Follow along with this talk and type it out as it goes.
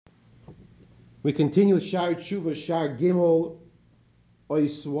We continue with Shar Tshuva, Shar Gimel,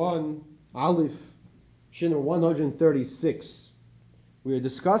 Ois 1, Aleph, Shinner 136. We are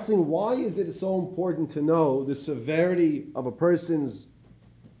discussing why is it so important to know the severity of a person's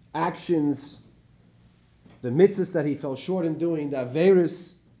actions, the mitzvahs that he fell short in doing, the averis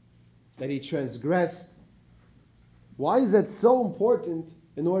that he transgressed. Why is that so important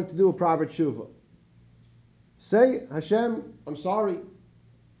in order to do a proper tshuva? Say, Hashem, I'm sorry.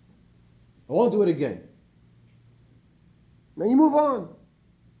 I won't do it again. Then you move on.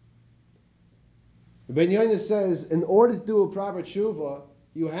 Ben Yaina says, in order to do a proper tshuva,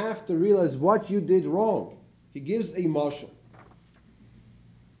 you have to realize what you did wrong. He gives a mashal.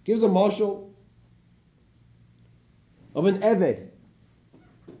 Gives a mashal of an eved.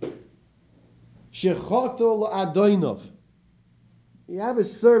 Shechato la'adoinov. You have a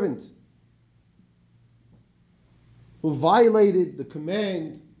servant who violated the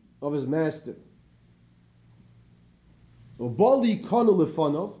command of his master. Ubali kanu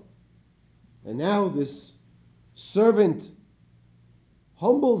lefanov. And now this servant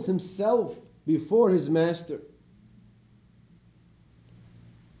humbles himself before his master.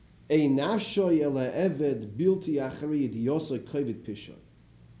 The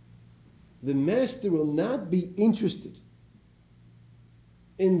master will not be interested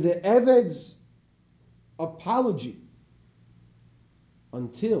in the Eved's apology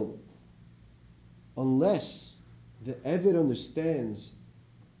unless the Eved understands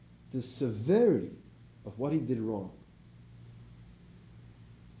the severity of what he did wrong.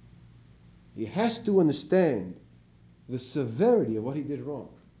 He has to understand the severity of what he did wrong.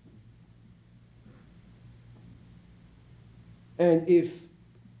 And if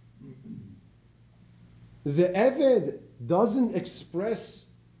the Eved doesn't express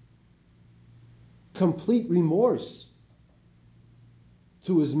complete remorse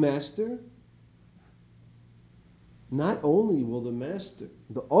to his master, not only will the master,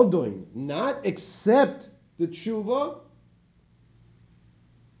 the Odoin, not accept the tshuva,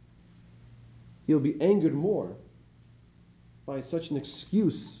 he'll be angered more by such an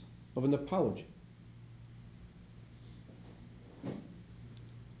excuse of an apology. I'll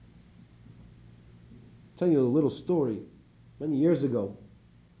tell you a little story. Many years ago,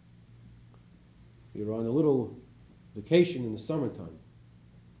 we were on a little vacation in the summertime.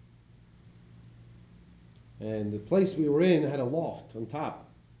 And the place we were in had a loft on top.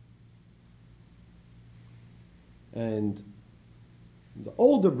 And the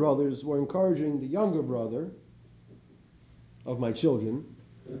older brothers were encouraging the younger brother of my children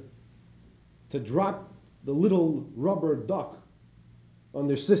to drop the little rubber duck on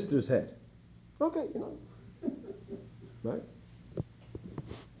their sister's head. Okay, right?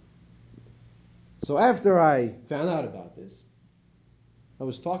 So after I found out about this, I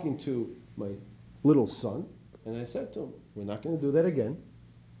was talking to my little son, and I said to him, we're not going to do that again.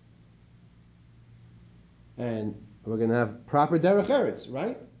 And we're going to have proper derech eretz,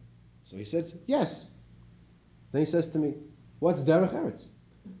 right? So he says, yes. Then he says to me, what's derech eretz?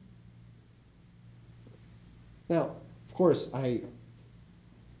 Now, of course, I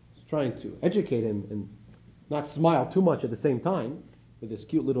was trying to educate him and not smile too much at the same time with this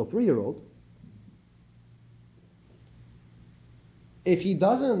cute little 3-year-old. If he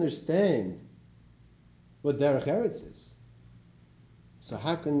doesn't understand what derech eretz is, so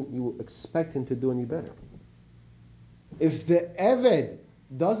how can you expect him to do any better? If the Eved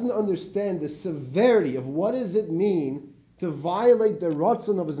doesn't understand the severity of what does it mean to violate the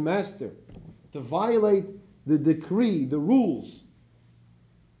ratzon of his master, to violate the decree, the rules,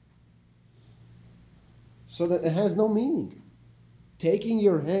 so that it has no meaning. Taking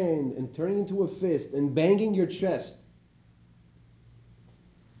your hand and turning into a fist and banging your chest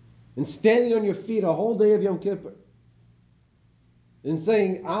and standing on your feet a whole day of Yom Kippur and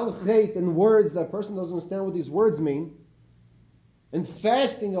saying al chet and words that a person doesn't understand what these words mean, and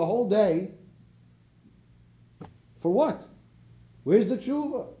fasting a whole day, for what? Where's the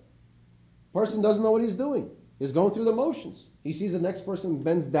tshuva? Person doesn't know what he's doing. He's going through the motions. He sees the next person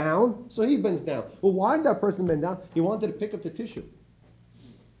bends down, so he bends down. Well, why did that person bend down? He wanted to pick up the tissue.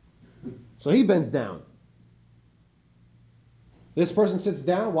 So he bends down. This person sits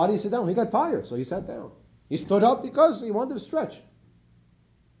down. Why did he sit down? He got tired, so he sat down. He stood up because he wanted to stretch.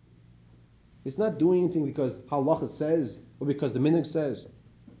 He's not doing anything because halacha says or because the minhag says.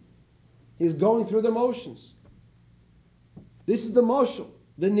 He's going through the motions. This is the mashal.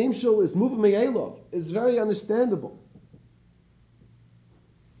 The nimshal is moving me'elov. It's very understandable.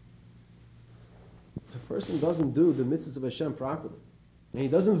 If a person doesn't do the mitzvahs of Hashem properly, and he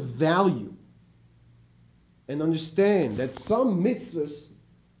doesn't value and understand that some mitzvahs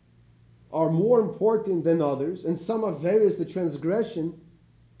are more important than others, and some Averis, the transgression,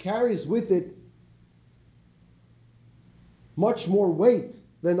 carries with it much more weight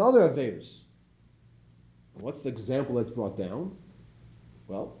than other Averis. What's the example that's brought down?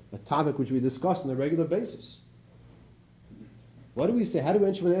 Well, a topic which we discuss on a regular basis. What do we say? How do we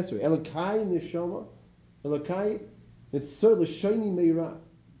enter an answer? Elokai neshama, Elokai nitzur l'shayni meira,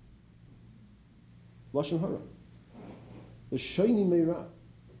 lashon hara. L'shayni meira,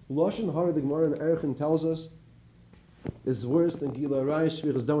 lashon hara. The Gemara in Erechin tells us is worse than gila raish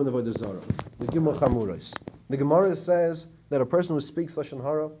v'chas dam avodah zara. The Gimel Chamuros. The Gemara says that a person who speaks lashon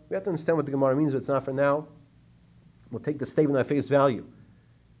hara, we have to understand what the Gemara means, but it's not for now. We'll take the statement at face value.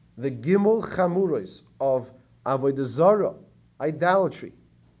 The Gimel Chamuros of avodah zara, idolatry,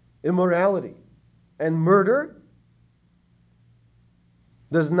 immorality, and murder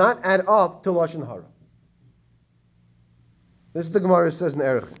does not add up to lashon hara. This is the Gemara says in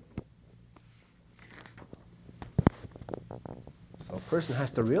Erechin. So a person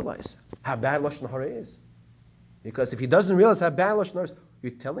has to realize how bad lashon hara is, because if he doesn't realize how bad lashon hara is,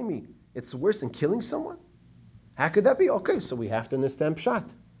 you're telling me it's worse than killing someone? How could that be? Okay, so we have to understand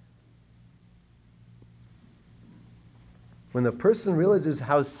pshat. When the person realizes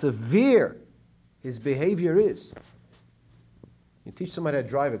how severe his behavior is, you teach somebody how to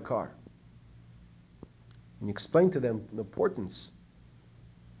drive a car, and you explain to them the importance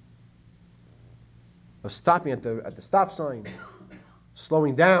of stopping at the stop sign,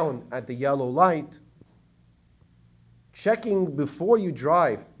 slowing down at the yellow light, checking before you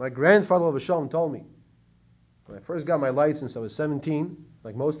drive. My grandfather of Shalom told me, when I first got my license, I was 17,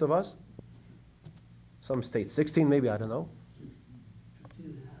 like most of us. Some states 16, maybe, I don't know.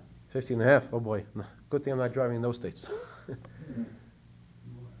 15 and a half. Oh boy. Good thing I'm not driving in those states.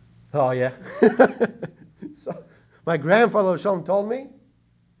 Oh yeah. So my grandfather Shalom told me,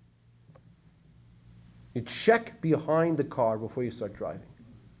 you check behind the car before you start driving.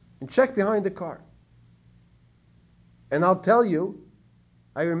 And check behind the car. And I'll tell you,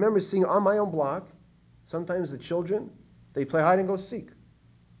 I remember seeing on my own block, sometimes the children, they play hide and go seek.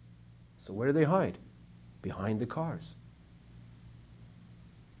 So where do they hide? Behind the cars.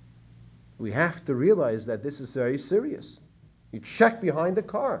 We have to realize that this is very serious. You check behind the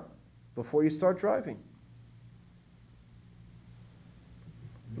car before you start driving.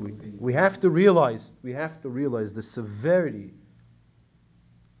 We have to realize the severity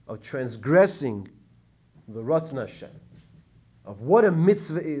of transgressing the Ratzon Hashem, of what a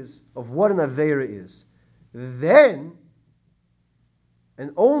mitzvah is, of what an aveira is. Then,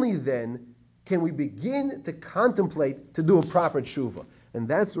 and only then, can we begin to contemplate to do a proper tshuva. And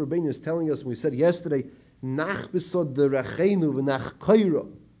that's what Rabbeinu is telling us when we said yesterday, Nach b'sod derachenu v'nach koira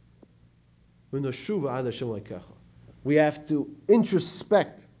v'noshuva ad Hashem lekecha. We have to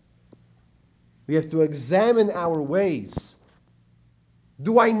introspect. We have to examine our ways.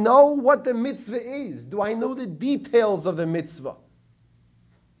 Do I know what the mitzvah is? Do I know the details of the mitzvah?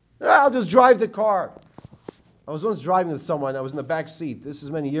 I'll just drive the car. I was once driving with someone. I was in the back seat. This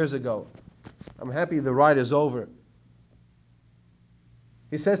is many years ago. I'm happy the ride is over.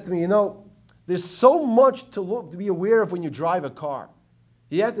 He says to me, there's so much to be aware of when you drive a car.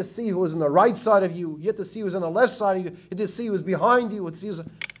 You have to see who's on the right side of you. You have to see who's on the left side of you. You have to see who's behind you.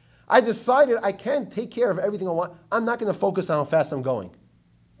 I decided I can't take care of everything I want. I'm not going to focus on how fast I'm going.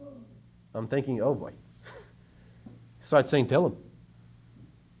 I'm thinking, oh boy. Start saying, tell him.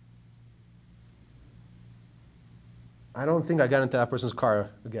 I don't think I got into that person's car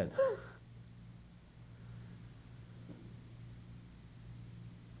again.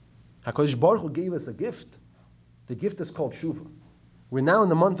 HaKadosh Baruch Hu gave us a gift. The gift is called Shuvah. We're now in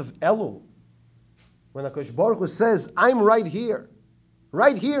the month of Elul, when HaKadosh Baruch Hu says, I'm right here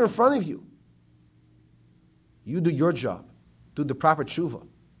in front of you. You do your job. Do the proper Shuvah.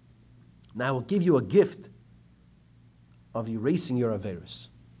 Now I will give you a gift of erasing your Averis.